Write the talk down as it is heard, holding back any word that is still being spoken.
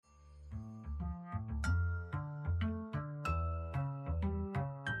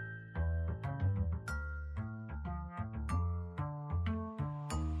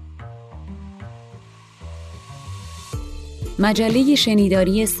مجله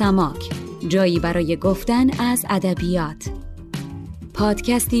شنیداری سماک، جایی برای گفتن از ادبیات.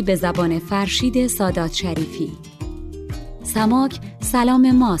 پادکستی به زبان فرشید سادات شریفی. سماک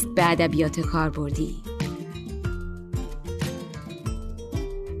سلام ماست به ادبیات کاربردی.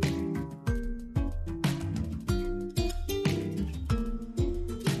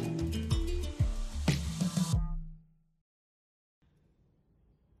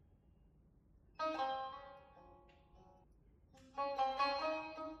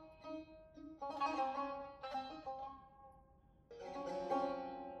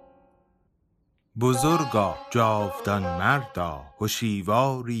 بزرگا جاودان مردا،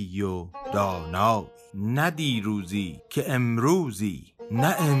 هوشیواری و دانایی، نه دیروزی که امروزی،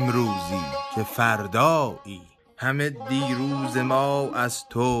 نه امروزی که فردایی. همه دیروز ما از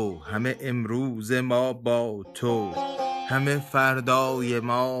تو، همه امروز ما با تو، همه فردای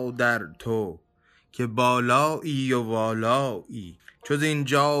ما در تو که بالایی و والایی. چوز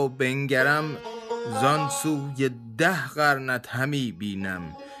اینجا بنگرم زان سوی 10 قرنت همی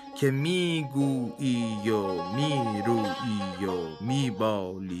بینم که می گویی و می رویی و می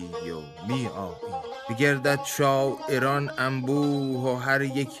بالی و می آیی. بگردد شاعران انبوه و هر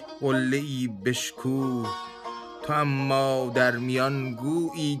یک قله‌ای بشکوه، تو اما در میان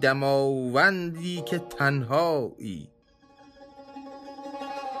گویی دماوندی که تنهایی.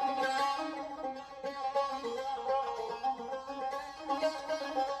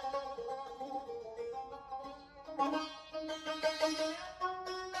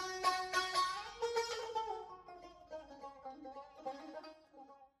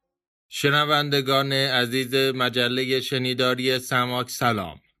 شنوندگان عزیز مجله شنیداری سماک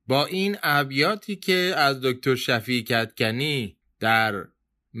سلام. با این ابیاتی که از دکتر شفیعی کدکنی در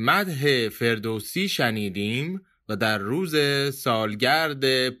مدح فردوسی شنیدیم و در روز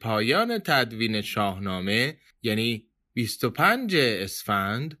سالگرد پایان تدوین شاهنامه یعنی 25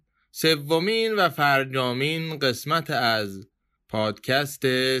 اسفند، سومین و فرجامین قسمت از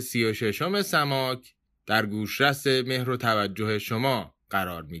پادکست 36 سماک در گوشرس مهر و توجه شما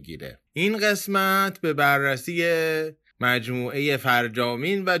قرار میگیره. این قسمت به بررسی مجموعه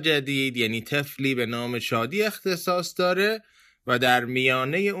فرجامین و جدید یعنی طفلی به نام شادی اختصاص داره و در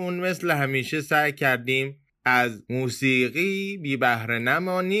میانه اون مثل همیشه سعی کردیم از موسیقی بی بهره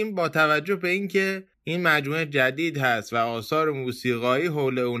نمانیم، با توجه به اینکه این مجموعه جدید هست و آثار موسیقایی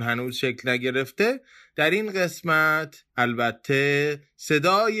حول اون هنوز شکل نگرفته. در این قسمت البته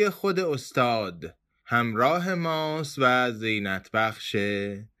صدای خود استاد همراه ماست و زینت بخش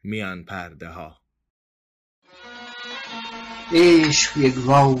میان پرده ها. عشق یک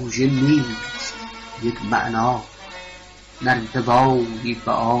واژه نیست، یک معنا، نردبانی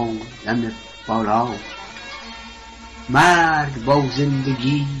به عالم بالا. مرگ با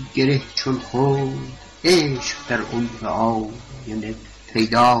زندگی گره چون خود، عشق در عمر آینه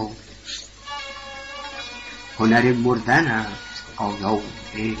پیداست. هنر مردن است آیات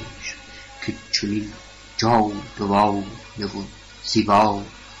عشق که چنین جاودانه و زیبا.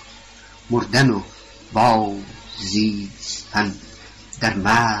 مردن و باززیستن در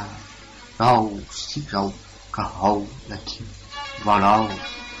مرگ راستی را که حالتی والا.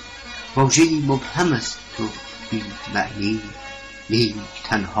 واژه‌ای مبهم است و بی معنی، لیک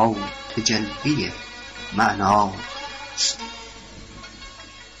تنها تجلی معناست.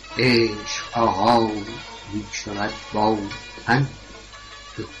 عشق آغاز می شود با تن،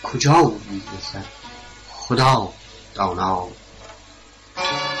 به کجا می رسد خدا دانا.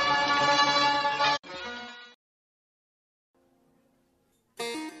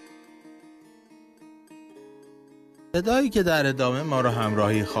 صدایی که در ادامه ما را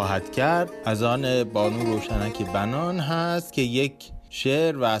همراهی خواهد کرد از آن بانو روشنک بنان هست که یک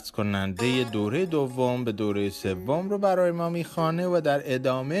شعر وصل کننده دوره دوم به دوره سوم رو برای ما میخوانه و در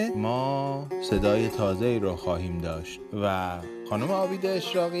ادامه ما صدای تازه رو خواهیم داشت و خانم عابد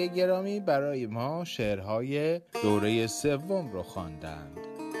اشراقی گرامی برای ما شعرهای دوره سوم رو خواندند.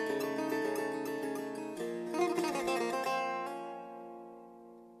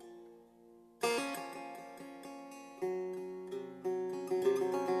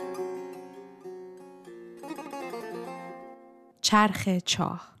 چرخ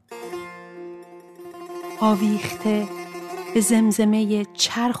چاه. آویخته به زمزمه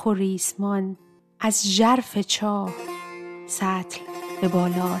چرخ و ریسمان، از ژرف چاه سطل به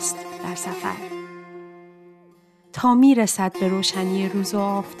بالاست در سفر. تا می رسد به روشنی روز و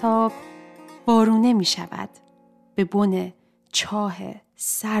آفتاب، بارونه می شود به بن چاه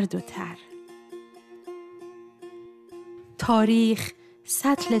سرد و تر. تاریخ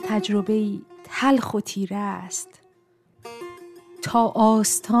سطل تجربه‌ای تلخ و تیره است. تا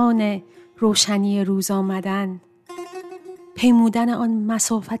آستان روشنی روز آمدن، پیمودن آن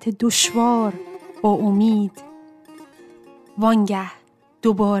مسافت دشوار با امید، وانگه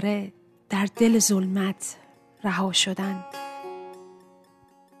دوباره در دل ظلمت رها شدن.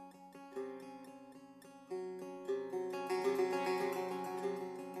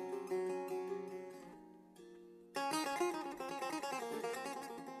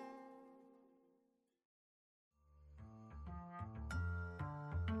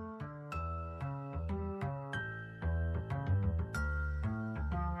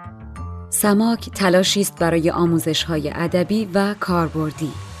 سماک تلاشی است برای آموزش‌های ادبی و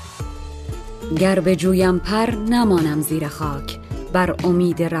کاربردی. گر بجویم پر نمانم زیر خاک، بر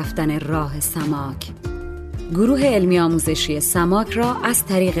امید رفتن راه سماک. گروه علمی آموزشی سماک را از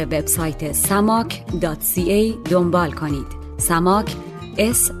طریق وبسایت Samaak.ca دنبال کنید. سماک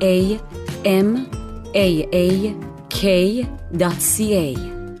SAMAAK.ca.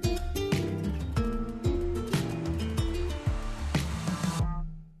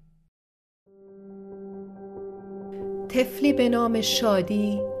 طفلی به نام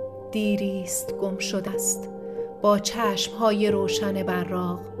شادی دیریست گمشده است، با چشمهای روشن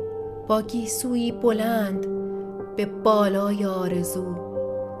براق، با گیسویی بلند به بالای آرزو.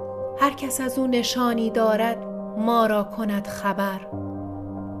 هر کس از او نشانی دارد ما را کند خبر،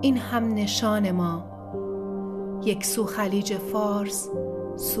 این هم نشان ما. یک سو خلیج فارس،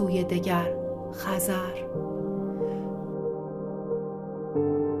 سوی دگر خزر.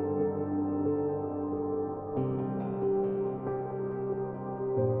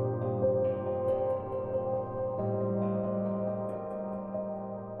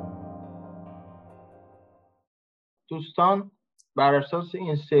 دوستان، بر اساس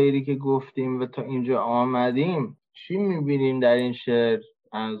این سیری که گفتیم و تا اینجا آمدیم، چی میبینیم در این شعر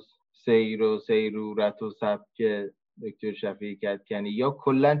از سیر و سیرورت و سبک دکتر شفیعی کدکنی؟ یا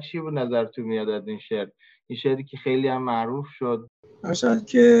کلا چی به نظرتون میاد از این شعر؟ این شعری که خیلی هم معروف شد. اصلا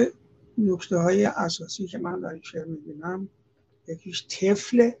که نکته‌های اساسی که من در این شعر میبینم، یکیش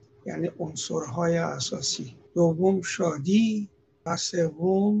طفله، یعنی عنصرهای اساسی. دوم شادی و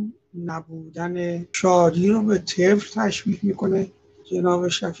سوم نبودن شادی رو به طفل تشبیه میکنه جناب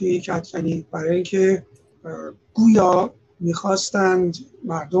شفیعی کدکنی، برای اینکه گویا میخواستند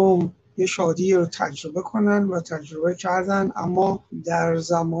مردم یه شادی رو تجربه کنن و تجربه کردن، اما در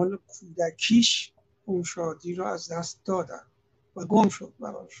زمان کودکیش اون شادی رو از دست دادن و گم شد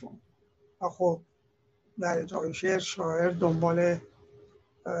براشون. و خب در ادامه شاعر دنبال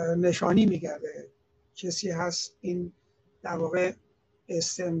نشانی میگرده، کسی هست این در واقع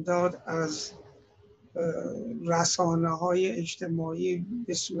استمداد از رسانه‌های اجتماعی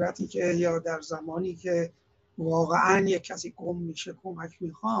به صورتی که یا در زمانی که واقعاً یک کسی گم میشه کمک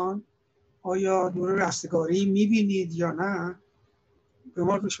میخوان، آیا دوره رستگاری میبینید یا نه؟ به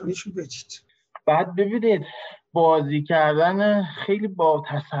ما نشانیشو بدید. بعد ببینید بازی کردن خیلی با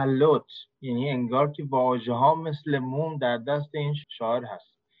تسلط، یعنی انگار که واژه ها مثل موم در دست این شاعر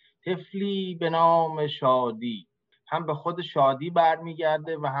هست. طفلی به نام شادی، هم به خود شادی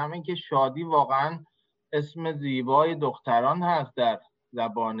برمیگرده و همین که شادی واقعا اسم زیبای دختران هست در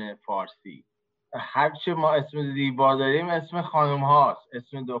زبان فارسی. هرچه ما اسم زیبا داریم اسم خانم هاست،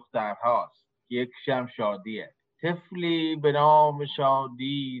 اسم دختر هاست، یکیش هم شادیه. طفلی به نام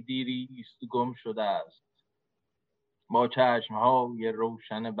شادی دیریست گم شده است، با چشمهای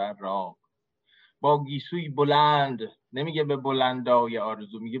روشن براق، با گیسوی بلند. نمیگه به بلندای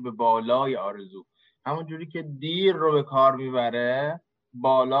آرزو، میگه به بالای آرزو. همون جوری که دیر رو به کار میبره،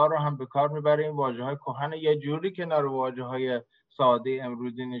 بالا رو هم به کار میبره. این واژه های کهن یه جوری کنار واژه های ساده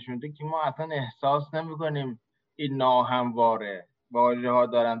امروزی نشونده که ما اصلا احساس نمیکنیم این ناهمواره. واژه ها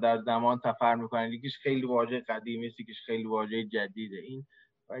دارن در زمان سفر میکنن، یکیش خیلی واژه قدیمی است، یکیش خیلی واژه جدیده. این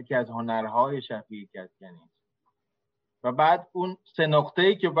یکی از هنرهای شفیعی کدکنی. و بعد اون سه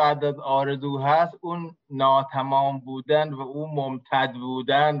نقطه‌ای که بعد از آرزو هست، اون ناتمام بودن و اون ممتد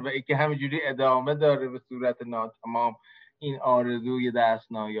بودن و ای که همینجوری ادامه داره به صورت ناتمام، این آرزوی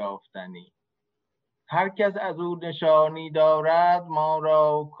دست نایافتنی. هر کس از او نشانی دارد ما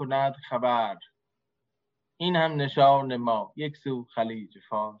را کند خبر، این هم نشان ما. یک سو خلیج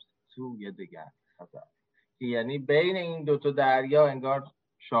فارس، سوی دگر خزر. یعنی بین این دوتا دریا انگار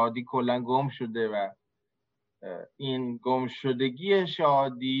شادی کلا گم شده و این گمشدگی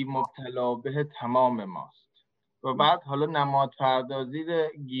شادی مبتلا به تمام ماست. و بعد حالا نماد پردازی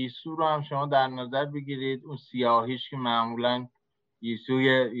گیسو رو هم شما در نظر بگیرید. اون سیاهیش که معمولا گیسوی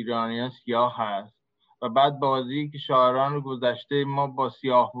ایرانیان سیاه هست، و بعد بازی که شاعران رو گذشته ما با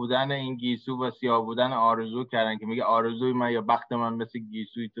سیاه بودن این گیسو و سیاه بودن آرزو کردن که میگه آرزوی من یا بخت من مثل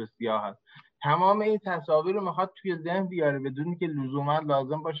گیسوی تو سیاه هست. تمام این تصاویر رو میخواد توی ذهن بیاره بدون که لزوما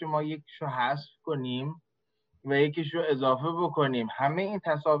لازم باشه ما یکیشو حذف کنیم و یکیش رو اضافه بکنیم، همه این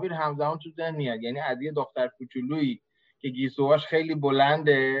تصاویر همزمان تو ذهن میاد. یعنی از یه دختر کوچولویی که گیسوهاش خیلی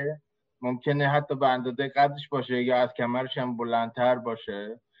بلنده، ممکنه حتی به اندازه قدش باشه یا از کمرش هم بلندتر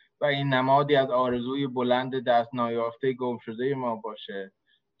باشه و این نمادی از آرزوی بلند دست نایافته گمشده ما باشه،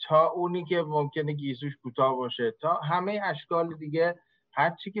 تا اونی که ممکنه گیسوش کوتاه باشه، تا همه اشکال دیگه.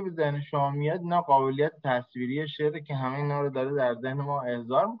 هر چی که به ذهن شما میاد اینا قابلیت تصویری شعره که همه اینا رو داره در ذهن ما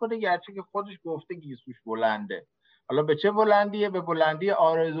احضار میکنه، گرچه که خودش گفته گیسوش بلنده. حالا به چه بلندیه؟ به بلندی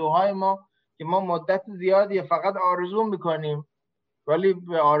آرزوهای ما که ما مدت زیادیه فقط آرزو میکنیم ولی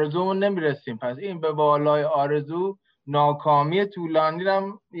به آرزومون نمیرسیم. پس این به بالای آرزو ناکامی طولانی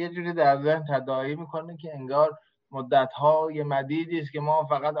هم یه جوری در ذهن تداعی میکنه که انگار مدت‌های مدیدی است که ما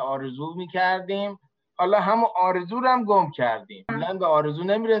فقط آرزو میکردیم، حالا همون آرزو رو هم گم کردیم. قبلا به آرزو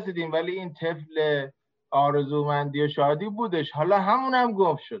نمیرسیدیم ولی این طفل آرزومندی و شادی بودش، حالا همون هم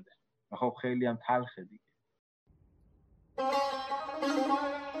گم شده. خب خیلی هم تلخه دیگه.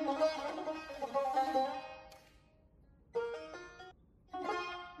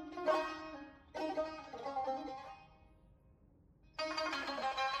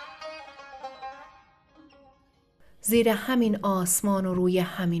 زیر همین آسمان و روی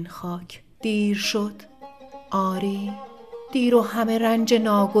همین خاک دیر شد، آری، دیر و همه رنج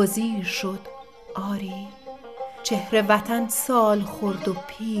ناگزیر شد، آری، چهره وطن سال خورد و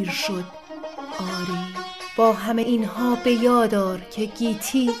پیر شد، آری. با همه اینها به یاد آر که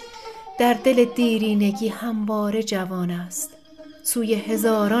گیتی در دل دیرینگی همواره جوان است، سوی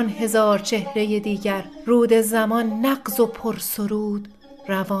هزاران هزار چهره دیگر رود زمان نغز و پرسرود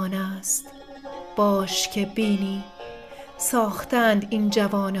روان است. باش که بینی ساختند این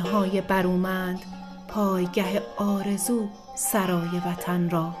جوانه های برومند پایگه آرزو سرای وطن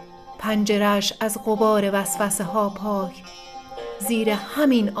را، پنجره‌اش از غبار وسوسه ها پاک، زیر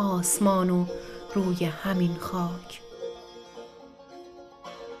همین آسمان و روی همین خاک.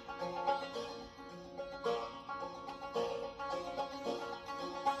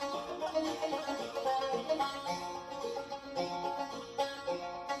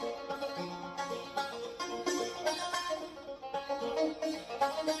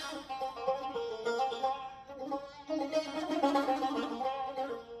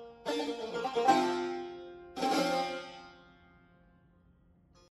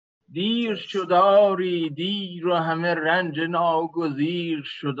 دیر شداری، دیر و همه رنج ناگزیر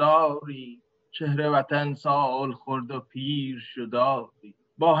شداری، چهره وطن سال خورد و پیر شداری.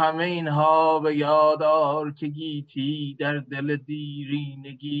 با همه اینها به یاد آر که گیتی در دل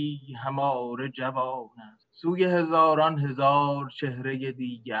دیرینگی هماره جوان است، سوی هزاران هزار چهره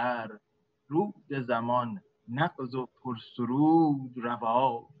دیگر رود زمان نغز و پرسرود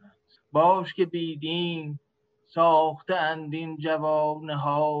روان است. باش که بیدین ساخته اند این جوانه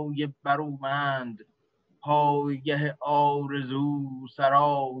های برومند پایگه آرزو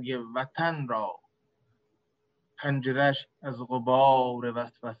سرای وطن را، پنجرش از غبار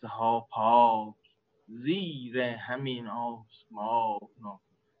وسوسه ها پاک، زیر همین آسمان و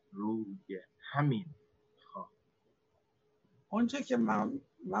روی همین خاک. اونچه که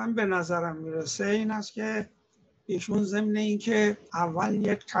من به نظرم میرسه این است که ایشون ضمن این که اول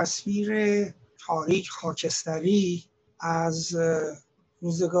یک تصویر تاریک خاکستری از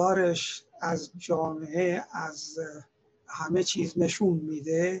روزگارش، از جامعه، از همه چیز نشون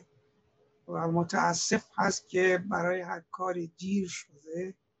میده و متاسف هست که برای هر کاری دیر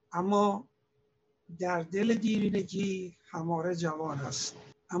شده، اما در دل دیرینگی هماره جوان است.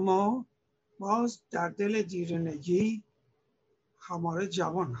 اما باز در دل دیرینگی هماره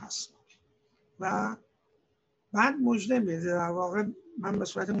جوان هست و بعد مژده میده. در واقع من به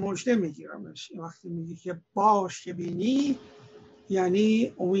صورت مژده میگیرمش وقتی میگی که باش که بینی،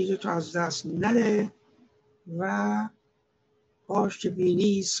 یعنی امید تو از دست نده و باش که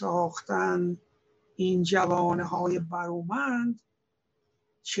بینی ساختن این جوانه های برومند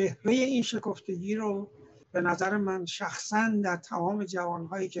چهره این شکفتگی رو به نظر من شخصا در تمام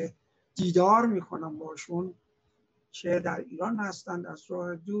جوانهایی که دیدار میکنم باشون، چه در ایران هستند از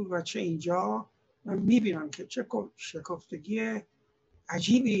راه دور و چه اینجا، من میبینم که چه شکفتگی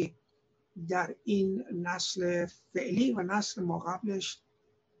عجیبی در این نسل فعلی و نسل ما قبلش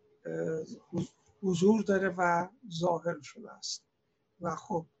حضور داره و ظاهر شده است و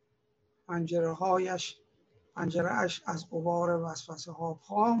خب پنجره‌اش از غبار وسوسه ها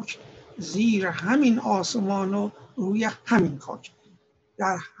پاک، زیر همین آسمان و روی همین خاک.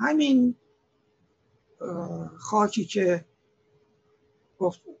 در همین خاکی که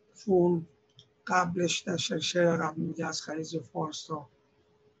گفتون قبلش در شعر قبل میگه از خلیج فارس تا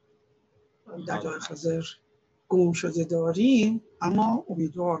دریای خزر گمشده داریم، اما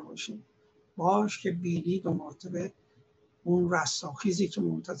امیدوار باشیم باش که بینی 2 مرتبه اون رستاخیزی که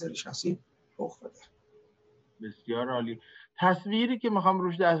منتظرش هستیم رخ بده. بسیار عالی. تصویری که میخوام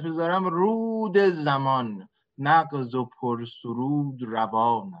روش دست بذارم رود زمان، نغز و پرسرود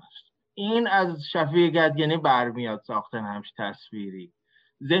روان است. این از شفیعی کدکنی برمیاد ساختن همش تصویری.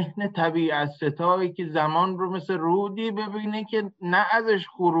 ذهن طبیعت ستایی که زمان رو مثل رودی ببینه که نه ازش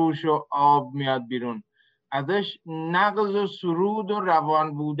خروش و آب میاد بیرون، ازش نغز و سرود و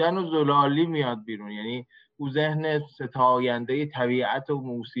روان بودن و زلالی میاد بیرون. یعنی او ذهن ستاینده طبیعت و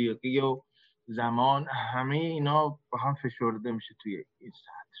موسیقی و زمان، همه اینا با هم فشرده میشه توی این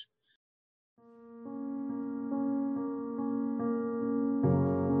سطر.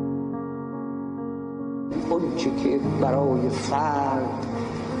 اون چی که برای فرد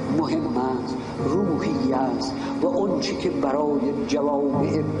مهم است روحی است و اون چی که برای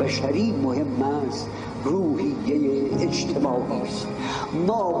جوامع بشری مهم است روحیه اجتماعی است.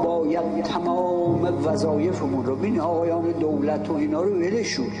 ما باید تمام وظایفمون رو بین آقایان دولت و اینا رو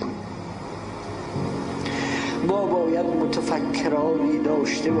ولشون کنیم. ما باید متفکرانی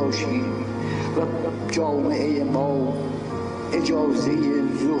داشته باشیم و جامعه ما اجازه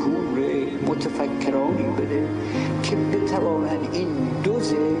ظهور متفکرانی بده که بتوانند این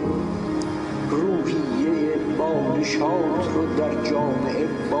دوز روحیه بانشات رو در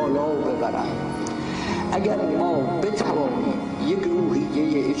جامعه بالا ببرند. اگر ما بتوانیم یک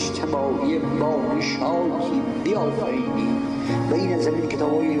روحیه اجتماعی بانشاتی بیافرینیم و این از این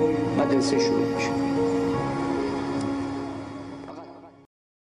کتاب‌های مدرسه شروع میشه.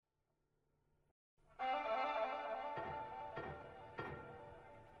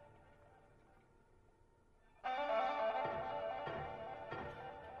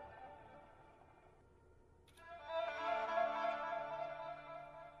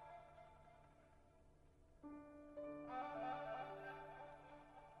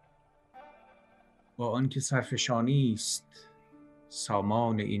 با آنکه سرفشانی است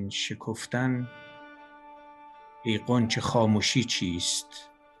سامان این شکفتن، ای غنچه خاموشی چیست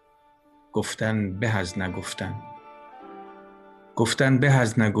گفتن به از نگفتن. گفتن به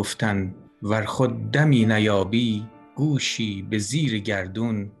از نگفتن ور خود دمی نیابی، گوشی به زیر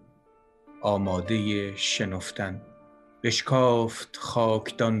گردون آماده شنفتن. بشکافت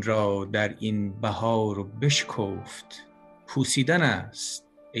خاکدان را در این بهار و بشکفت، پوسیدن است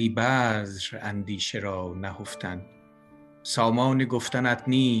ای بذر اندیشه را نهفتن. سامان گفتنت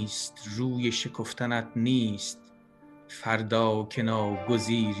نیست روی شکفتنت نیست، فردا که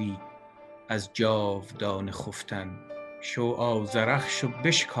ناگزیری از جاودان خفتن. شو آذرخش و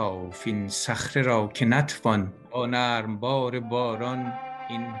بشکاف این صخره را که نتوان، با نرم بار باران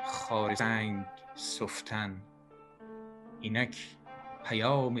این خار سنگ سفتن. اینک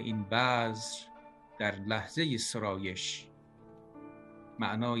پیام این بذر در لحظه سرایش،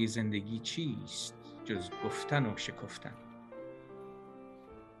 معنای زندگی چیست جز گفتن و شکفتن.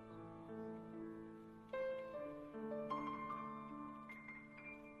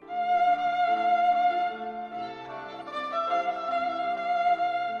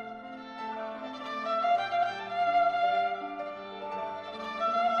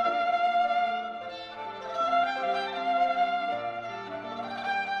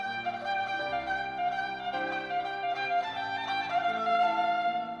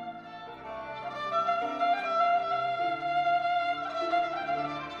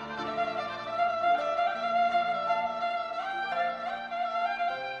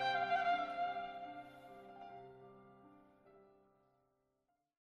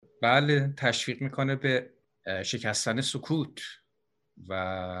 بله، تشویق میکنه به شکستن سکوت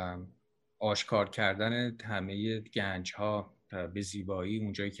و آشکار کردن همه گنج ها به زیبایی.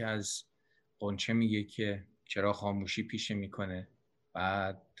 اونجایی که از غنچه میگه که چرا خاموشی پیشه میکنه،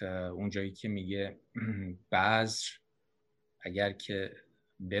 بعد اونجایی که میگه بذر اگر که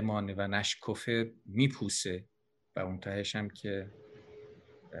بمانه و نشکفه میپوسه، و اون تهش هم که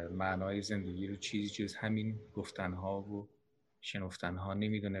معنای زندگی رو چیزی جز همین گفتنها و شنفتنها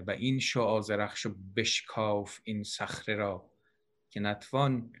نمیدونه. و این شو آذرخش و بشکاف این صخره را که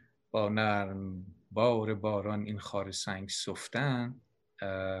نتوان، با نرم بار باران این خار سنگ سفتن.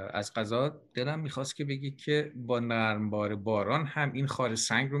 از قضا دلم میخواست که بگی که با نرم بار باران هم این خار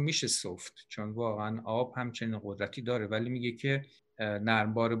سنگ رو میشه سفت، چون واقعا آب همچنین قدرتی داره، ولی میگه که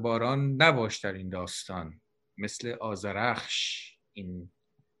نرم بار باران نباش در این داستان، مثل آذرخش این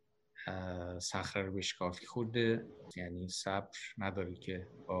صخره رو بشکافی خورده، یعنی صبر نداری که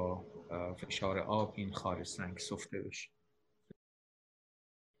با فشار آب این خار سنگ سفته بشه.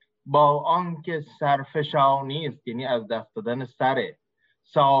 با آنکه سرفشانی است، یعنی از دست دادن سر،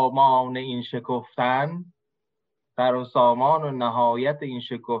 سامان این شکفتن، سر و سامان و نهایت این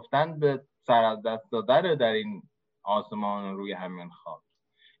شکفتن به سر از دست دادن در این آسمان روی همین خاک.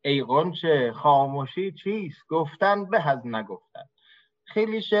 ای غنچه خاموشی چیست؟ گفتن به از نگفتن.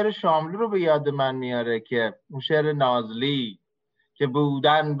 خیلی شعر شاملو رو به یاد من میاره که اون شعر نازلی که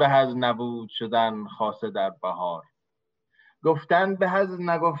بودن به از نبود شدن خاصه در بهار. گفتن به از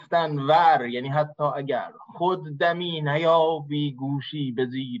نگفتن ور، یعنی حتی اگر خود دمی نیابی گوشی به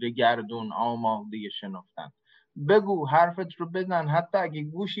زیر گردون آماده شنفتن. بگو حرفت رو بزن حتی اگه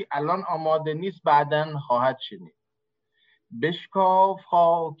گوشی الان آماده نیست بعدن خواهد شنید. بشکاف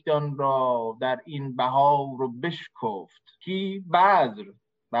خاکدان را در این بهار رو بشکفت کی؟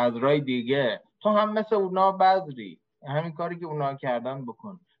 بذرای دیگه. تو هم مثل اونا بذری، همین کاری که اونا کردن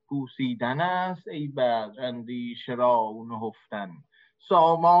بکن. پوسیدن است ای بذر اندیشه را نهفتن.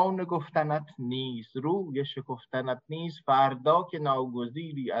 سامان گفتنت نیست روی شکفتنت نیست. فردا که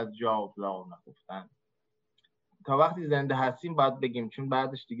ناگزیری از جاودان نخفتن. تا وقتی زنده هستیم باید بگیم، چون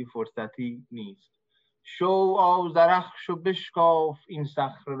بعدش دیگه فرصتی نیست. شو آذرخش و بشکاف این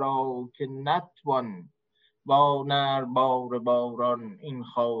صخره را که نتوان با نر بار باران این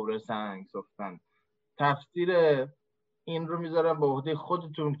خار سنگ سفتن. تفسیر این رو میذارم به عهده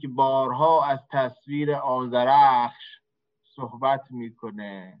خودتون که بارها از تصویر آذرخش صحبت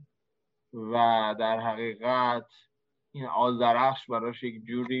میکنه و در حقیقت این آذرخش براش یک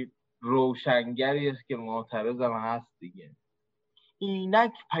جوری روشنگری است که معترضم هست دیگه.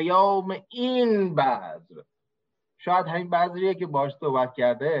 اینک پیام این بذر، شاید همین بذریه که باش صحبت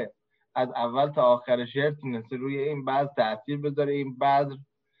کرده از اول تا آخر شعر تونسته روی این بذر تأثیر بذاره. این بذر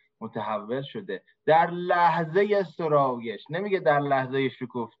متحول شده در لحظه سرایش. نمیگه در لحظه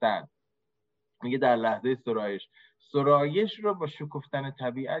شکفتن، میگه در لحظه سرایش. سرایش رو با شکفتن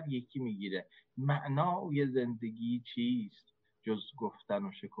طبیعت یکی میگیره. معنای زندگی چیست جز گفتن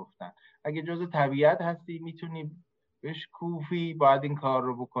و شکفتن؟ اگه جز طبیعت هستی میتونی بشکوفی، باید این کار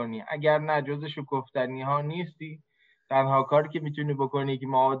رو بکنی. اگر نه جز شکفتنی ها نیستی، تنها کاری که میتونی بکنی که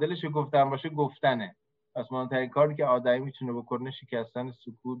معادل شکفتن باشه گفتنه. پس مهمترین کاری که آدمی میتونه بکنه شکستن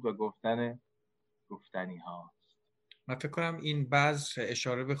سکوت و گفتنی ها. من فکر کنم این بعض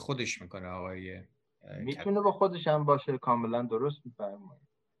اشاره به خودش میکنه آقای میتونه به خودش هم باشه، کاملا درست میفرمایید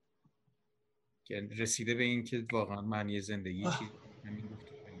که رسیده به این که واقعا معنی زندگی چی همین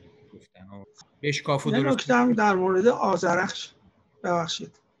گفتن و بشکاف و درست. یه نکته هم در مورد آذرخش،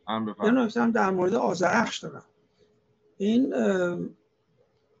 ببخشید یه نکته هم در مورد آذرخش دارم. این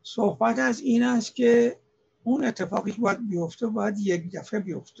صحبت از این است که اون اتفاقی که باید بیفته باید یک دفعه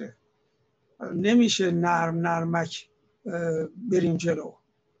بیفته، نمیشه نرمک بریم جلو.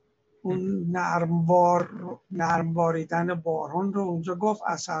 اون نرمواریدن باران رو اونجا گفت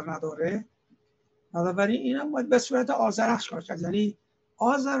اثر نداره، بنابراین این هم باید به صورت آذرخش کار کرد. یعنی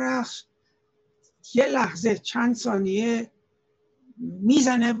آذرخش یه لحظه چند ثانیه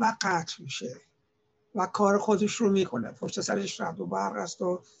میزنه و قطع میشه و کار خودش رو میکنه. پشت سرش رعد و برق است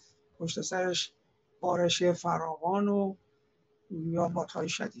و پشت سرش بارش فراوان و یا بادهای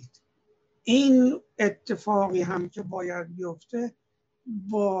شدید. این اتفاقی هم که باید بیفته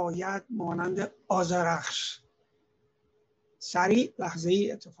باید مانند آذرخش سریع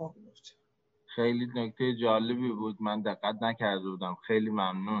لحظه‌ای اتفاق بیفته. خیلی نکته جالبی بود، من دقت نکرده بودم. خیلی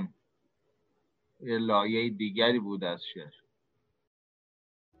ممنون. یه لایه دیگری بود از شعر.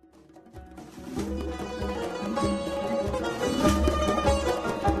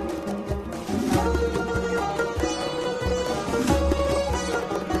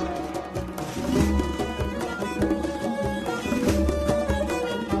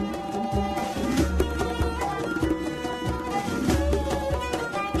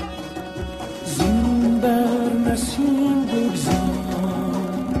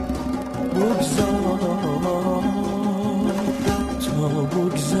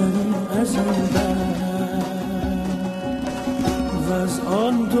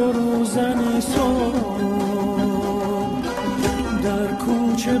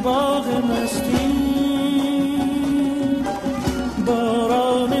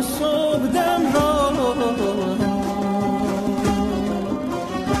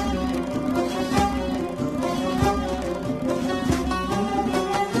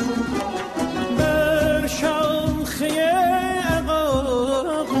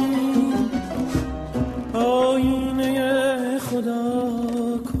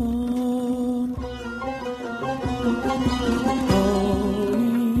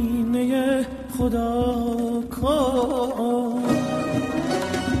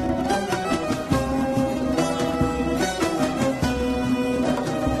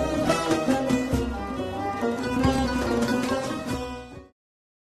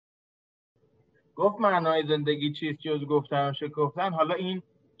 گفت معنای زندگی چیست جز گفتن و شکفتن. حالا این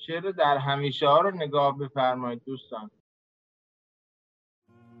شعر در همیشه ها رو نگاه بفرمایید دوستان.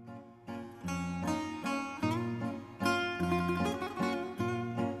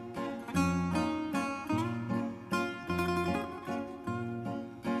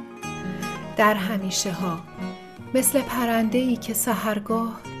 در همیشه ها مثل پرنده‌ای که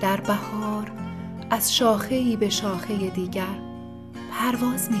سحرگاه در بهار از شاخه‌ای به شاخه دیگر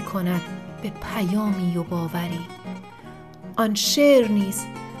پرواز می کند به پیامی و باوری، آن شعر نیز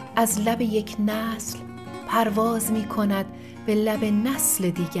از لب یک نسل پرواز می کند به لب نسل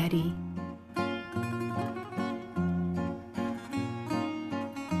دیگری.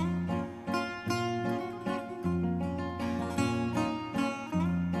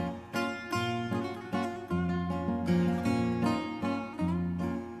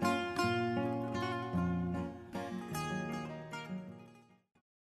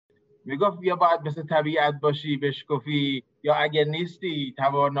 میگفت یا باید مثل طبیعت باشی بشکفی، یا اگر نیستی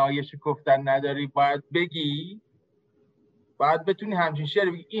توانایی شکفتن نداری باید بگی، باید بتونی همچین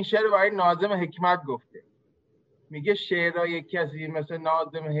شعر بگی. این شعر برای ناظم حکمت گفته. میگه شعرهای کسی مثل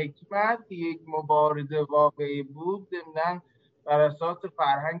ناظم حکمت که یک مبارز واقعی بود، ضمناً بر اساس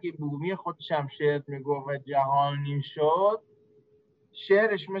فرهنگ بومی خودش هم شعر میگفت و جهانی شد.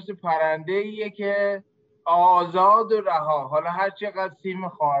 شعرش مثل پرنده‌ایه که آزاد و رها، حالا هر چقدر سیم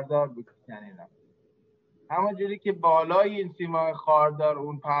خاردار بکنیدم، همون جوری که بالای این سیم خاردار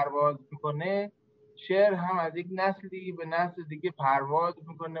اون پرواز میکنه، شعر هم از یک نسلی به نسل دیگه پرواز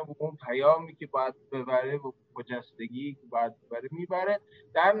میکنه و اون پیامی که باید ببره و خجستگی که باید ببره میبره.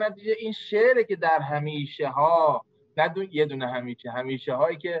 در نتیجه این شعر که در همیشه ها، نه یه دونه همیشه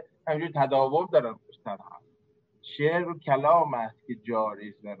هایی که همینجور تداوم دارن پشتن ها، شعر و کلام است که جاری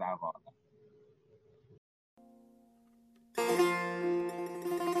است و روان.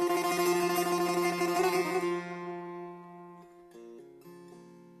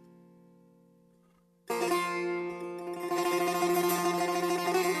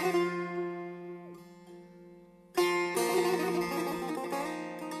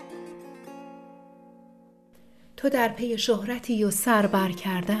 تو در پی شهرتی و سر بر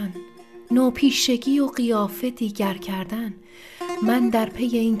کردن، نوپیشگی و قیافه دیگر کردن، من در پی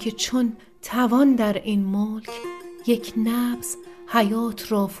این که چون توان در این ملک یک نبض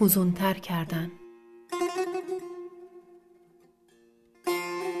حیات را فزونتر کردن.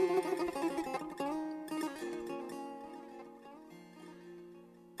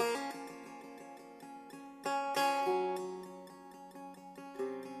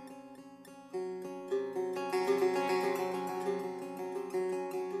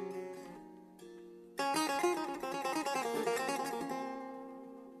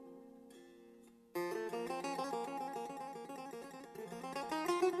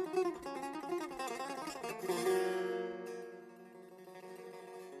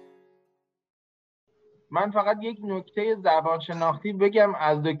 من فقط یک نکته زبانشناختی بگم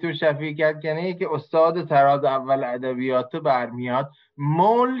از دکتر شفیعی کدکنی که استاد تراز اول ادبیات برمیاد.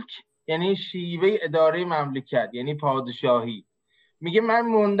 ملک یعنی شیوه اداره مملکت، یعنی پادشاهی. میگه من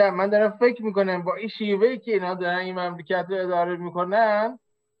موندم، من دارم فکر میکنم با این شیوهی که اینا دارن این مملکت رو اداره میکنن،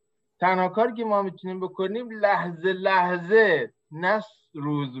 تنها کاری که ما میتونیم بکنیم لحظه لحظه، نه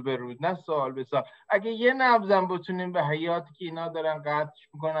روز به روز، نه سال به سال، اگه یه نبضم بتونیم به حیاتی که اینا دارن قطع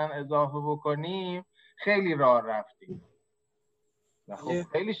میکنن اضافه بکنیم، خیلی راه رفتیم. خب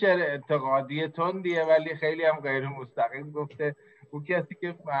خیلی شعر انتقادی تندیه ولی خیلی هم غیر مستقیم گفته. اون کسی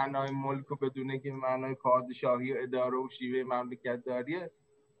که معنای ملک رو بدونه که معنای پادشاهی و اداره و شیوه مملکت داریه،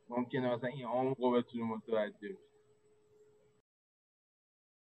 ممکنه مثلا این عمق رو بتونه متوجه بشه.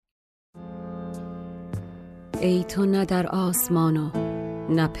 ای تو نه در آسمان و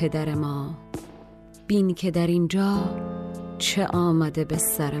نه پدر ما، بین که در اینجا چه آمده به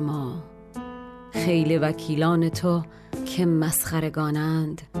سر ما. خیل وکیلان تو که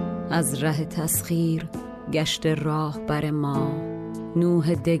مسخرگانند، از ره تسخیر گشت راه بر ما.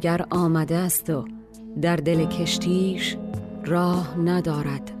 نوح دگر آمده است و در دل کشتیش راه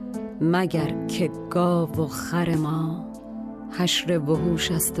ندارد مگر که گاو و خر ما. حشر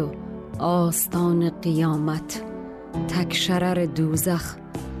وحوش است و آستان قیامت، تک شرر دوزخ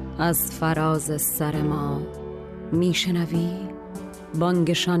از فراز سر ما. میشنوی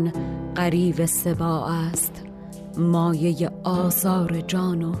بانگشان غریو سباع است، مایه آزار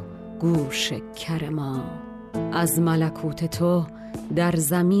جان و گوش کر ما. از ملکوت تو در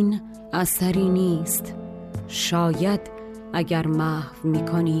زمین اثری نیست، شاید اگر محو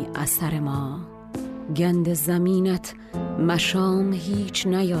میکنی اثر ما. گند زمینت مشام هیچ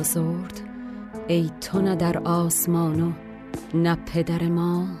نیازرد، ای تو نه در آسمان و نه پدر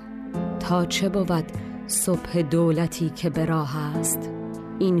ما. تا چه بود صبح دولتی که به راه است،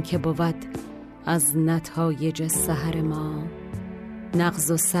 این که بود از نتایج سحر ما.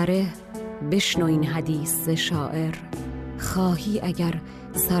 نغز و سره بشنو این حدیث ز شاعر. خواهی اگر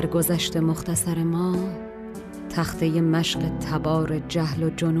سرگذشت مختصر ما. تخته مشق تبار جهل و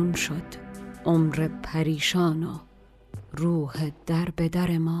جنون شد. عمر پریشان و روح در به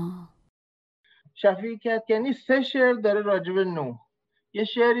در ما. شفیعی کدکنی 3 شعر داره راجب نوح. یه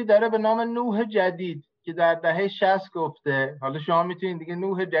شعری داره به نام نوح جدید که در دهه 60 گفته. حالا شما میتونید دیگه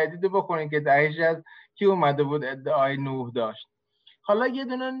نوح جدید رو بخونید که دهه 60 کی اومده بود ادعای نوح داشت. حالا یه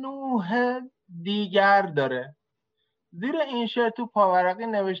دونه نوح دیگر داره. زیر این شعر تو پاورقی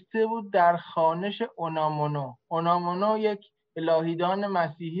نوشته بود در خوانش اونامونو. اونامونو یک الهیدان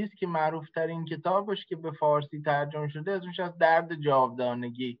مسیحی است که معروف ترین کتابش که به فارسی ترجمه شده اسمش از درد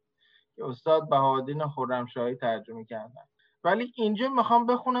جاودانگی که استاد بهادین خرمشاهی ترجمه کردن. ولی اینجا میخوام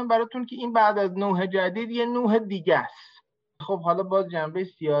بخونم براتون که این بعد از نوح جدید یه نوح دیگه است. خب حالا باز جنبه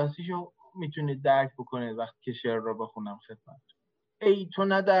سیاسیشو میتونید درک بکنید وقتی که شعر رو بخونم خدمت. ای تو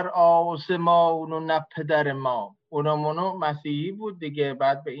نه در آسمان و نه پدر ما. اونامونو مسیحی بود دیگه،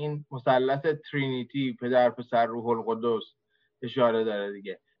 بعد به این مثلث ترینیتی پدر پسر روح القدس اشاره داره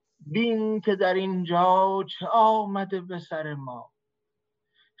دیگه. بین که در اینجا چه آمده به سر ما.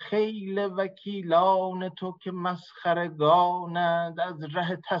 خیل وکیلان تو که مسخرگانند از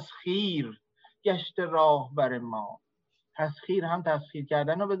ره تسخیر گشت راه بر ما. تسخیر هم تسخیر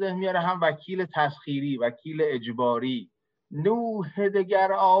کردن رو به ذهن میاره، هم وکیل تسخیری، وکیل اجباری. نوح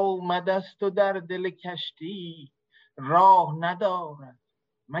دگر آمده است و در دل کشتی راه ندارد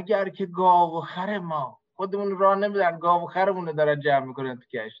مگر که گاو و خر ما. خودمون راه نمیدن، گاو و خرمون رو دارن جمع میکنن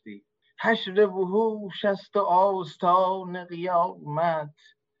تو کشتی. حشر وحوش است و آستان قیامت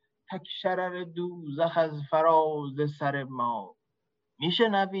تک شرر دوزخ از فراز سر ما.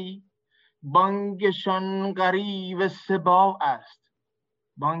 میشنوی بانگشان غریو سبا است،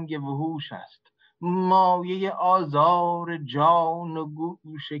 بانگ وحوش است مایه آزار جان و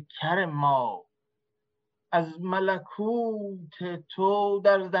گوش کر ما. از ملکوت تو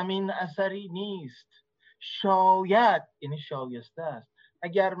در زمین اثری نیست، شاید یعنی شایسته است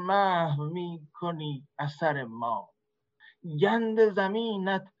اگر محو می کنی اثر ما. گند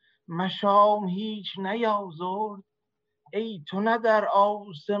زمینت مشام هیچ نیازرد، ای تو نه در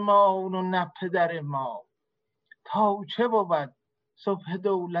آسمان و نه پدر ما. تا چه بود صبح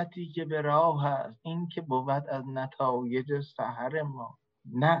دولتی که به راه است، این که بود از نتایج سحر ما.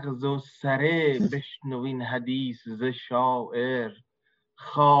 نغز و سره بشنوین حدیث ز شاعر.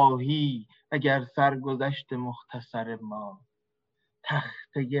 خواهی اگر سرگذشت مختصر ما.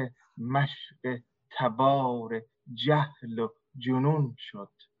 تخته مشق تبار جهل و جنون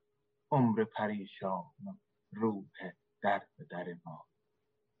شد. عمر پریشان و روح در به در ما.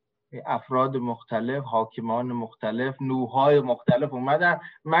 افراد مختلف، حاکمان مختلف، نوح‌های مختلف اومدن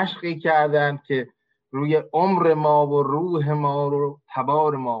مشقی کردن که روی عمر ما و روح ما رو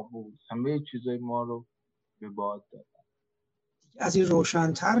تبار ما بود، همه چیزای ما رو به باد دادن. از این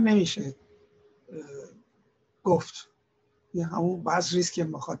روشن‌تر نمیشه گفت. این همون بذریست که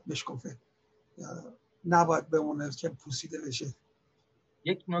میخواد بشکفه، نباید بمونه که پوسیده بشه.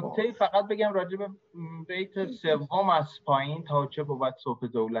 یک نکته فقط بگم راجع به بیت سوم از پایین، تا چه بود صبح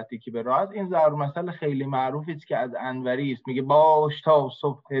دولتی که به راه. این ضرب مثل خیلی معروفی است که از انوری است، میگه باش تا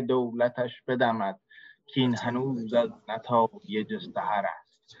صبح دولتش بدمد که این هنوز از نتایج سحر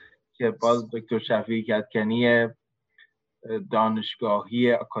است. که باز دکتر شفیعی کدکنی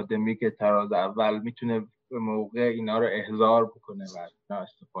دانشگاهی اکادمیک تراز اول میتونه به موقع اینا رو احضار بکنه و اینا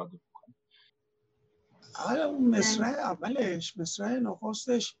استفاده بکنه. اون مصرع اولش، مصرع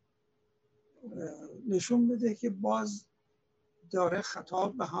نخستش نشون بده که باز داره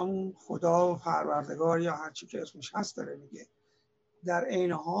خطاب به همون خدا و پروردگار یا هر چی که اسمش هست داره میگه. در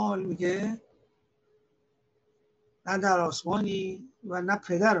این حال میگه نه در آسمانی و نه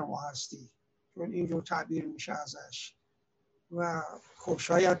پدر ما هستی، چون اینجور تعبیر میشه ازش. و خب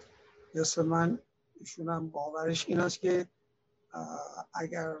شاید مثل من ایشونم باورش این است که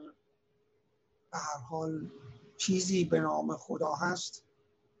اگر به هر حال چیزی به نام خدا هست،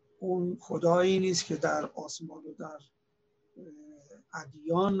 اون خدایی نیست که در آسمان و در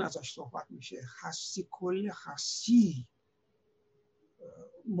ادیان ازش صحبت میشه. هستی، کل هستی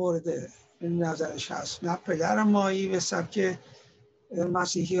مورد نظرش هست، نه پدر مایی به سبک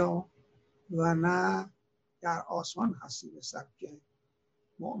مسیحی ها و نه در آسمان هستی به سبک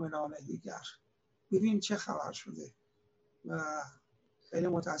مؤمنان دیگر. ببین چه خبر شده و خیلی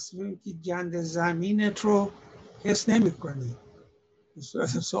متاسفیم که گند زمینت رو حس نمی کنی به صورت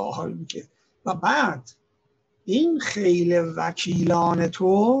سوال میگه. و بعد این خیل وکیلان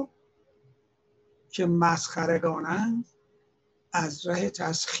تو که مسخرگانند از ره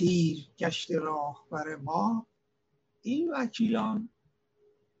تسخیر گشت راهبر ما، این وکیلان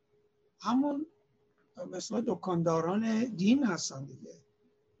همون مثلا دکانداران دین هستن دیگه،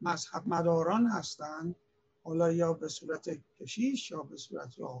 مذهب مداران هستن، حالا یا به صورت کشیش یا به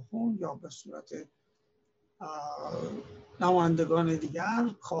صورت آخوند یا به صورت نمایندگان دیگر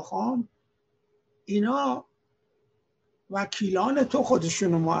خاخام. اینا وکیلان تو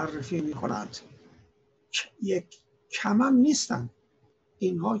خودشونو معرفی میکنند، یک کم هم نیستن.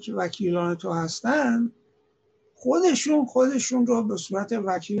 اینها که وکیلان تو هستن خودشون رو به صورت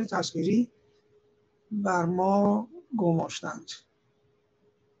وکیل تسخیری بر ما گماشتند.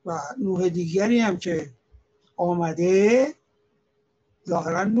 و نوح دیگری هم که آمده،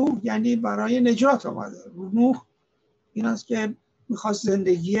 ظاهرا نوح یعنی برای نجات آمده. نوح این است که میخواست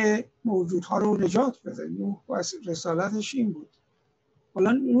زندگی موجودها رو نجات بده. نوح رسالتش این بود.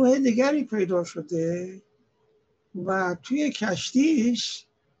 حالا نوح دیگری پیدا شده و توی کشتیش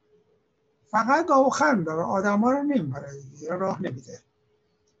فقط گاو و خر داره، آدم ها رو نمیبره، راه نمیده،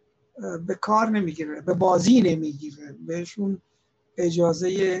 به کار نمیگیره، به بازی نمیگیره، بهشون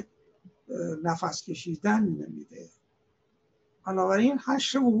اجازه نفس کشیدن نمیده. بنابراین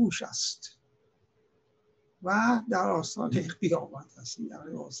حشر وحوش است و در آستانه قیامت هست،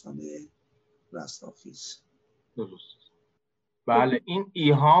 در آستانه رستاخیز. درست. بله، این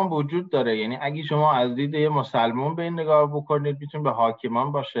ایهام وجود داره. یعنی اگه شما از دید یه مسلمان به این نگاه بکنید میتونه به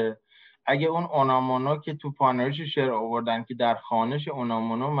حاکمان باشه. اگه اون اونامونو که تو پانوش شعر آوردن که در خوانش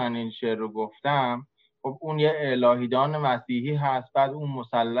اونامونو من این شعر رو گفتم، خب اون یه الهیدان مسیحی هست. بعد اون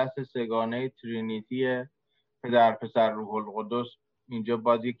مثلث سگانه ترینیتی پدر پسر روح القدس اینجا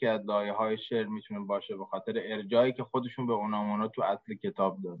باز یکی از لایه‌های شعر میتونه باشه، به خاطر ارجایی که خودشون به اونامونو تو اصل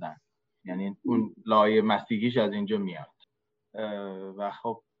کتاب دادن. یعنی اون لایه مسیحیش از اینجا میاد. و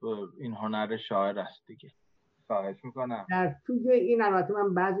خب این هنر شاعر است دیگه. خواهش میکنم. در توی این البته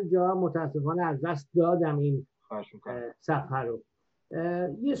من بعضی جاها متاسفانه از دست دادم این صفحه رو.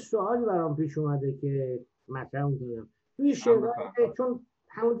 یه سوالی برام پیش اومده که مطرح می‌کنم. توی شعرهای، چون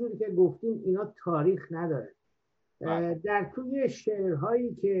همونجوری که گفتیم اینا تاریخ نداره، در توی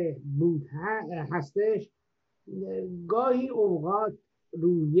شعرهایی که بود هستش گاهی اوقات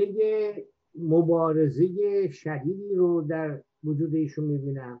رویه مبارزه شدیدی رو در وجود ایشون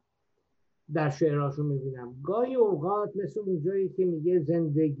میبینم، در شعرهاشون میبینم. گاهی اوقات مثل اون جایی که میگه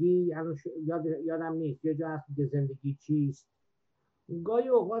زندگی، یادم نیست یه جا هست که زندگی چیست، گاهی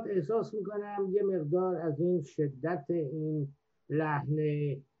اوقات احساس میکنم یه مقدار از این شدت این لحن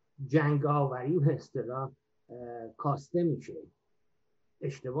جنگاوری به اصطلاح کاسته میشه.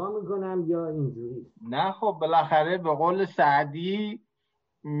 اشتباه میکنم یا اینجوری؟ نه خب بالاخره به قول سعدی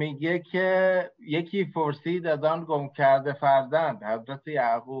میگه که یکی پرسید از آن گم کرده فرزند حضرت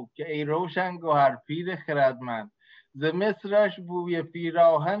یعقوب که ای روشن گوهر پیر خردمند، ز مصرش بوی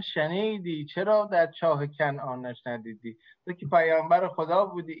پیراهن شنیدی چرا در چاه کنعانش ندیدی؟ تو که پیامبر خدا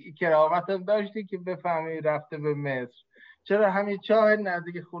بودی، این کرامت هم داشتی که بفهمی رفته به مصر، چرا همین چاه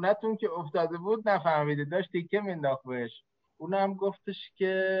نزدیک خونتون که افتاده بود نفهمیدی؟ داشتی که مینداخت بهش. اونم گفتش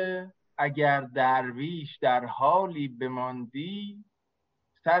که اگر درویش در حالی بماندی،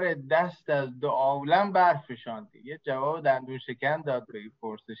 سر دست از دو عالم برفشاندی. یه جواب دندون شکن داد به این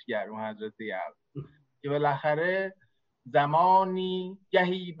پرسشگر اون حضرت یعقوب که بالاخره زمانی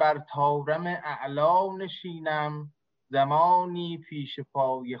گهی بر طارم اعلا نشینم، زمانی پیش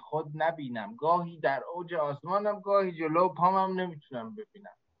پای خود نبینم، گاهی در اوج آسمانم گاهی جلو پامم نمیتونم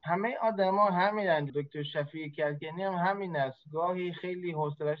ببینم. همه آدما همینن. دکتر شفیعی کدکنی هم همین است. گاهی خیلی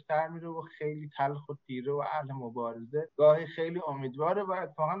حوصله‌اش تر میره و خیلی تلخ و تیره و اهل مبارزه، گاهی خیلی امیدواره و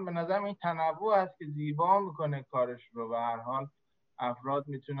اتفاقا به نظرم این تنوع است که زیبا میکنه کارش رو. و هر حال افراد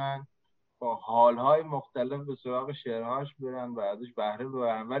میتونن با حالهای مختلف به سراغ شعرهاش برن و ازش بهره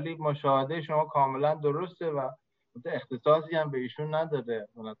ببرن. ولی مشاهده شما کاملا درسته و اختصاصی هم به ایشون نداره.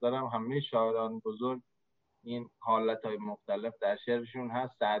 به نظرم همه شاعران بزرگ این حالتهای مختلف در شعرشون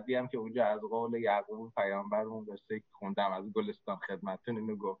هست. سعدی هم که اونجا از قول یعقوب پیامبر اون قصه خوندم از گلستان خدمتتون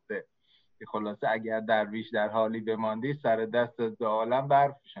اینو گفته که خلاصه اگر درویش در حالی بماندی، سر دست از دو عالم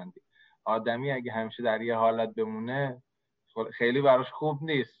برفشاندی. آدمی اگه همیشه در یه حالت بمونه خیلی براش خوب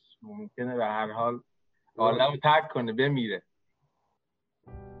نیست، ممکنه به هر حال عالم ترک کنه، بمیره.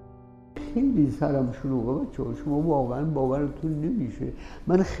 خیلی سرم شلوغه بچه‌ها، شما واقعا باورتون نمیشه.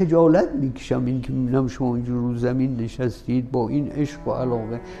 من خجالت میکشم این که میبینم شما اینجور رو زمین نشستید با این عشق و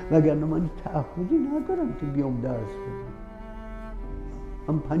علاقه، وگرنه من تعهدی ندارم که بیام درس بدم.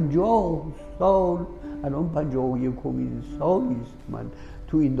 من 50 سال، الان 51 سالی است من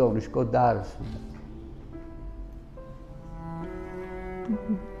تو این دانشگاه درس میدم.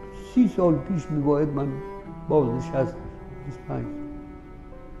 30 سال پیش میباید من بازنشست بشم. 25.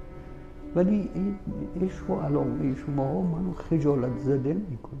 ولی این عشق و علاقه شما منو خجالت زده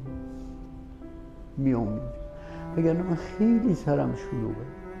میکنه. میام وگرنه من خیلی سرم شلوغه،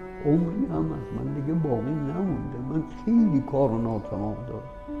 عمری هم از من دیگه باقی نمونده، من خیلی کار و ناتمام دارم،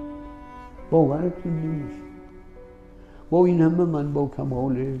 باورتون نمیشه. با این همه من با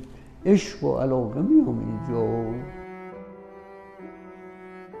کمال عشق و علاقه میام اینجا.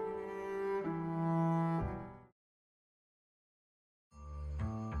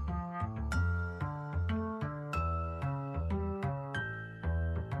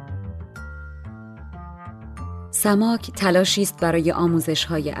 سماک تلاشی است برای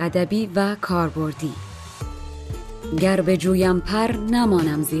آموزش‌های ادبی و کاربردی. گر به جویم پر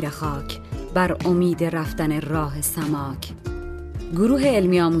نمانم زیر خاک، بر امید رفتن راه سماک. گروه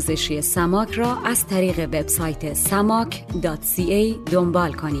علمی آموزشی سماک را از طریق وبسایت Samaak.ca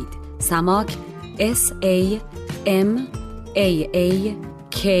دنبال کنید. سماک SAMAAK.ca.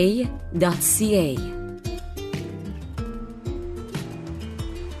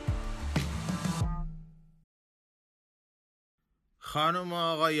 خانم و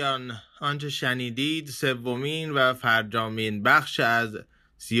آقایان، آنچه شنیدید سومین و فرجامین بخش از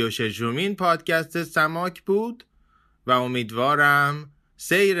 36مین پادکست سماک بود و امیدوارم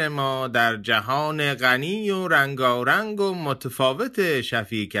سیر ما در جهان غنی و رنگارنگ و متفاوت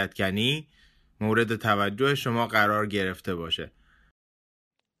شفیعی کدکنی مورد توجه شما قرار گرفته باشه.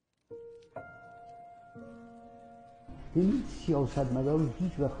 این سیاستمدار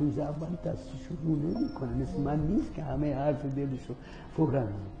هیچ وقت روز اول دستشو رو نمی‌کنه، مثل من نیست که همه حرف دلشو فوراً.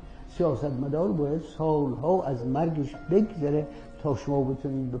 سیاستمدار باید سالها از مرگش بگذره تا شما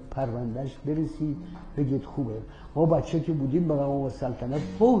بتونید به پروندهش برسید بگید خوبه. ما بچه که بودیم به قوام سلطنت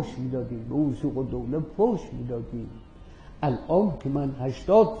فوش میدادیم، به وثوق الدوله فوش میدادیم. الان که من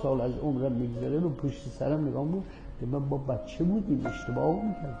 80 سال از عمرم میگذره رو پشت سرم نگاه میکنم، من با بچه بودیم، اشتباه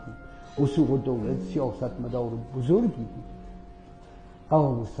میکردیم. وثوق الدوله سیاستمدار بزرگی بود،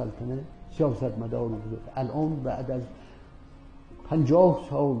 قوام السلطنه سیاستمدار بزرگ. الان بعد از 50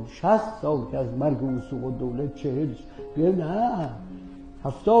 سال 60 سال که از مرگ وثوق الدوله 40 نه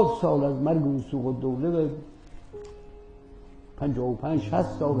 70 سال از مرگ وثوق الدوله به 55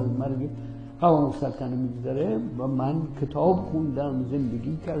 60 سال از مرگ قوام السلطنه میگذره و من کتاب خوندم،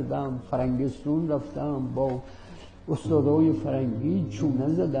 زندگی کردم، فرنگستون رفتم، با استادای فرنگی چونه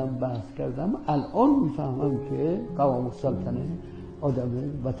زدم، بحث کردم. الان میفهمم که قوام السلطنه آدم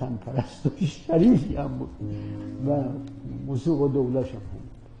وطن پرست و شریفی هم بود و وثوق الدوله‌ش هم بود.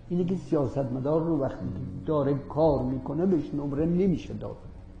 اینه که سیاستمدار رو وقتی داره کار میکنه بهش نمره نمیشه داد،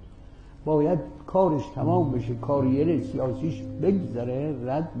 باید کارش تمام بشه، کاریر سیاسیش بگذره،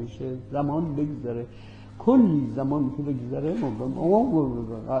 رد بشه، زمان بگذره، کلی زمان که بگذره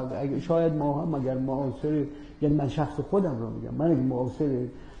شاید ما هم اگر معاصر، یعنی من شخص خودم رو میگم، من اگر معاصر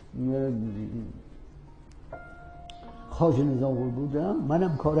خواجه نظامی بودم،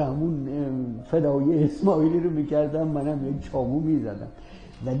 منم کار همون فدایی اسماعیلی رو میکردم، منم یک چاقو میزدم.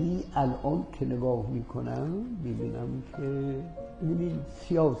 ولی الان که نگاه میکنم میبینم که این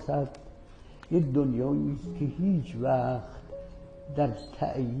سیاست یک دنیایی است که هیچ وقت در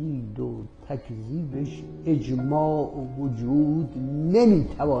تأیید و تکذیبش اجماع وجود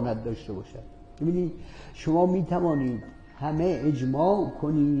نمیتواند داشته باشد. ببینید شما میتوانید همه اجماع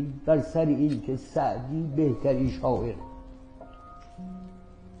کنید بر سر این که سعدی بهترین شاعر،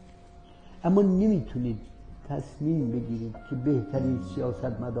 اما نمیتونید تصمیم بگیرید که بهترین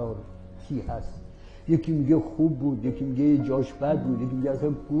سیاستمدار کی هست. یکی میگه خوب بود، یکی میگه جاش بد بود، یکی میگه اصلا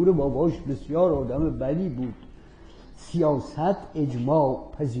پور باباش بسیار آدم بدی بود. سیاست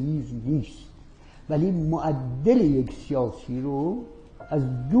اجماع پذیر نیست، ولی معدل یک سیاسی رو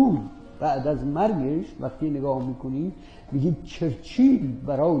از دور بعد از مرگش وقتی نگاه میکنید میگید چرچیل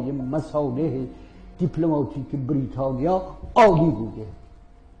برای مصالح دیپلماتیک بریتانیا عالی بوده.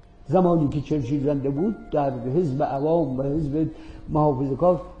 زمانی که چرچیل زنده بود در حزب عوام و حزب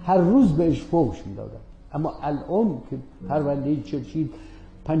محافظه‌کار هر روز بهش فحش میدادن، اما الان که پرونده چرچیل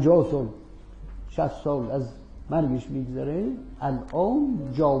 50 سال 60 سال از مرگش میگذره، الان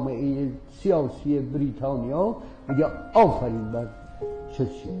جامعه سیاسی بریتانیا میگه آفرین بر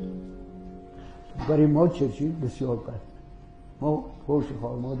چرچیل. برای ما چرچیل بسیار بد، ما فحش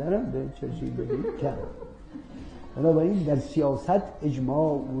خوار مادرم به چرچیل بدیم کرد. بنابراین در سیاست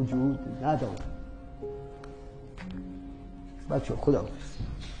اجماع وجود ندارد. بچه خدا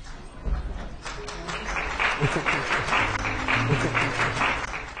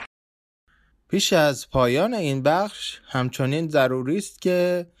پیش از پایان این بخش همچنین ضروری است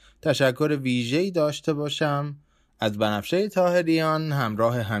که تشکر ویژه‌ای داشته باشم از بنفشه طاهریان،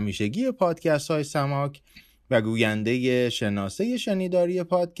 همراه همیشگی پادکست های سماک و گوینده شناسه شنیداری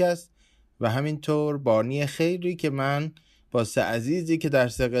پادکست و همینطور بانی خیری که من با 3 عزیزی که در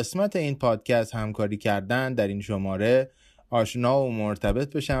 3 قسمت این پادکست همکاری کردن در این شماره آشنا و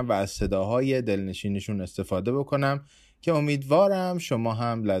مرتبط بشم و از صداهای دلنشینشون استفاده بکنم که امیدوارم شما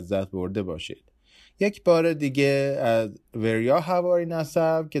هم لذت برده باشید. یک بار دیگه از وریا هواری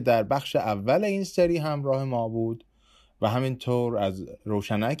نصب که در بخش اول این سری همراه ما بود و همینطور از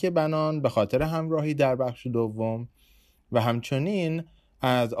روشنک بنان به خاطر همراهی در بخش دوم و همچنین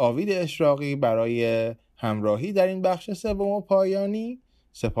از آوید اشراقی برای همراهی در این بخش سوم و پایانی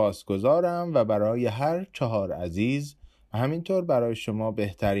سپاسگزارم و برای هر 4 عزیز و همینطور برای شما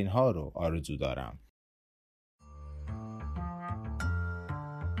بهترین ها رو آرزو دارم.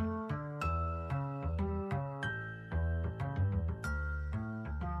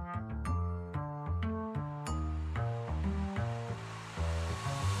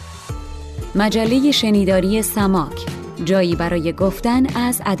 مجله شنیداری سماک، جایی برای گفتن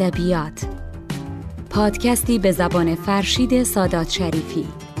از ادبیات. پادکستی به زبان فرشید سادات شریفی.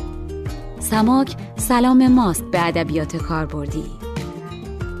 سماک سلام ماست به ادبیات کاربردی.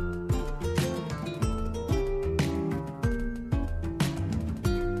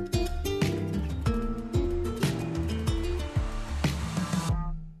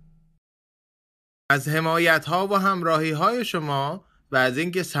 از حمایت‌ها و همراهی‌های شما و از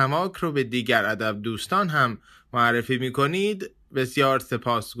اینکه سماک رو به دیگر ادب دوستان هم معرفی می‌کنید بسیار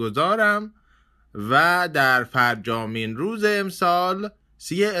سپاسگزارم و در فرجامین روز امسال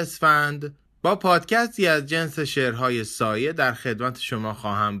 30 اسفند با پادکستی از جنس شعرهای سایه در خدمت شما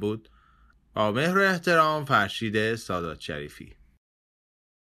خواهم بود. با مهر و احترام، فرشید سادات شریفی.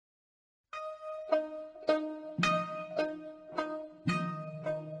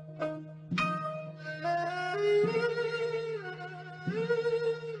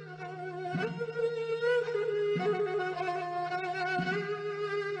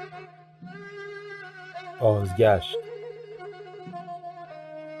 بازگشت.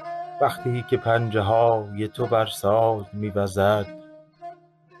 وقتی که پنجه های تو بر ساز می‌وزد،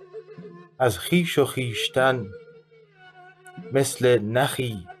 از خویش و خویشتن مثل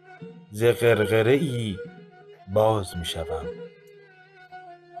نخی ز غرغره‌ای باز می‌شوم.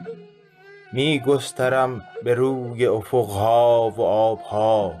 می‌گسترم به روی افق‌ها و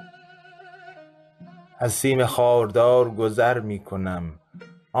آب‌ها، از سیم خاردار گذر می‌کنم،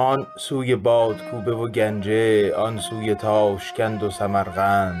 آن سوی بادکوبه و گنجه، آن سوی تاشکند و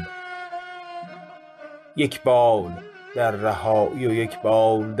سمرقند. یک بال در رهایی و یک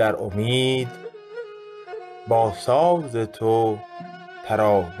بال در امید، با ساز تو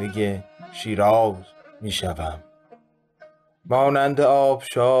ترانه شیراز می‌شوم. مانند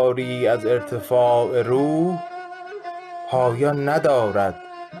آبشاری از ارتفاع روح، پایان ندارد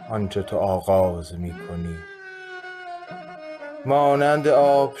آنچه تو آغاز می‌کنی. مانند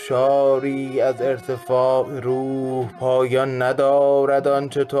آبشاری از ارتفاع روح، پایان ندارد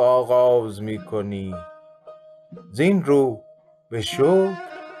آنچه تو آغاز می‌کنی. زین رو به شکر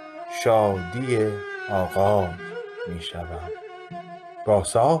شادی آغاز می‌شوم. با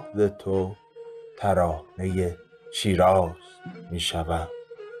ساز تو ترانه شیراز می‌شوم.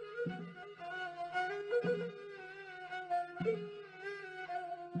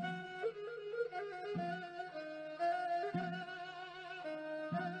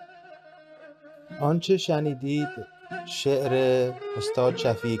 آنچه شنیدید شعر استاد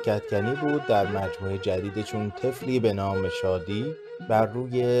شفیعی کدکنی بود در مجموعه جدید چون طفلی به نام شادی، بر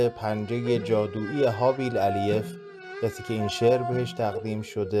روی پنجه جادویی هابیل علیف، کسی که این شعر بهش تقدیم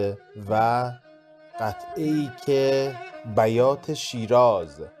شده، و قطعه‌ای که بیات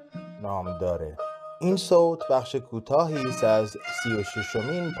شیراز نام داره. این صوت بخش کوتاهی است از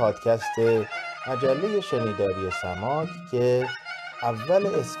 36مین پادکست مجله شنیداری سماک که اول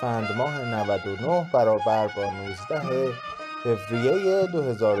اسفند ماه 99 برابر با 19 فوریه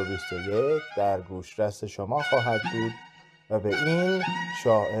 2021 در گوشرس شما خواهد بود و به این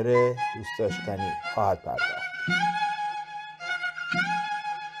شاعر دوست داشتنی خواهد پرداخت.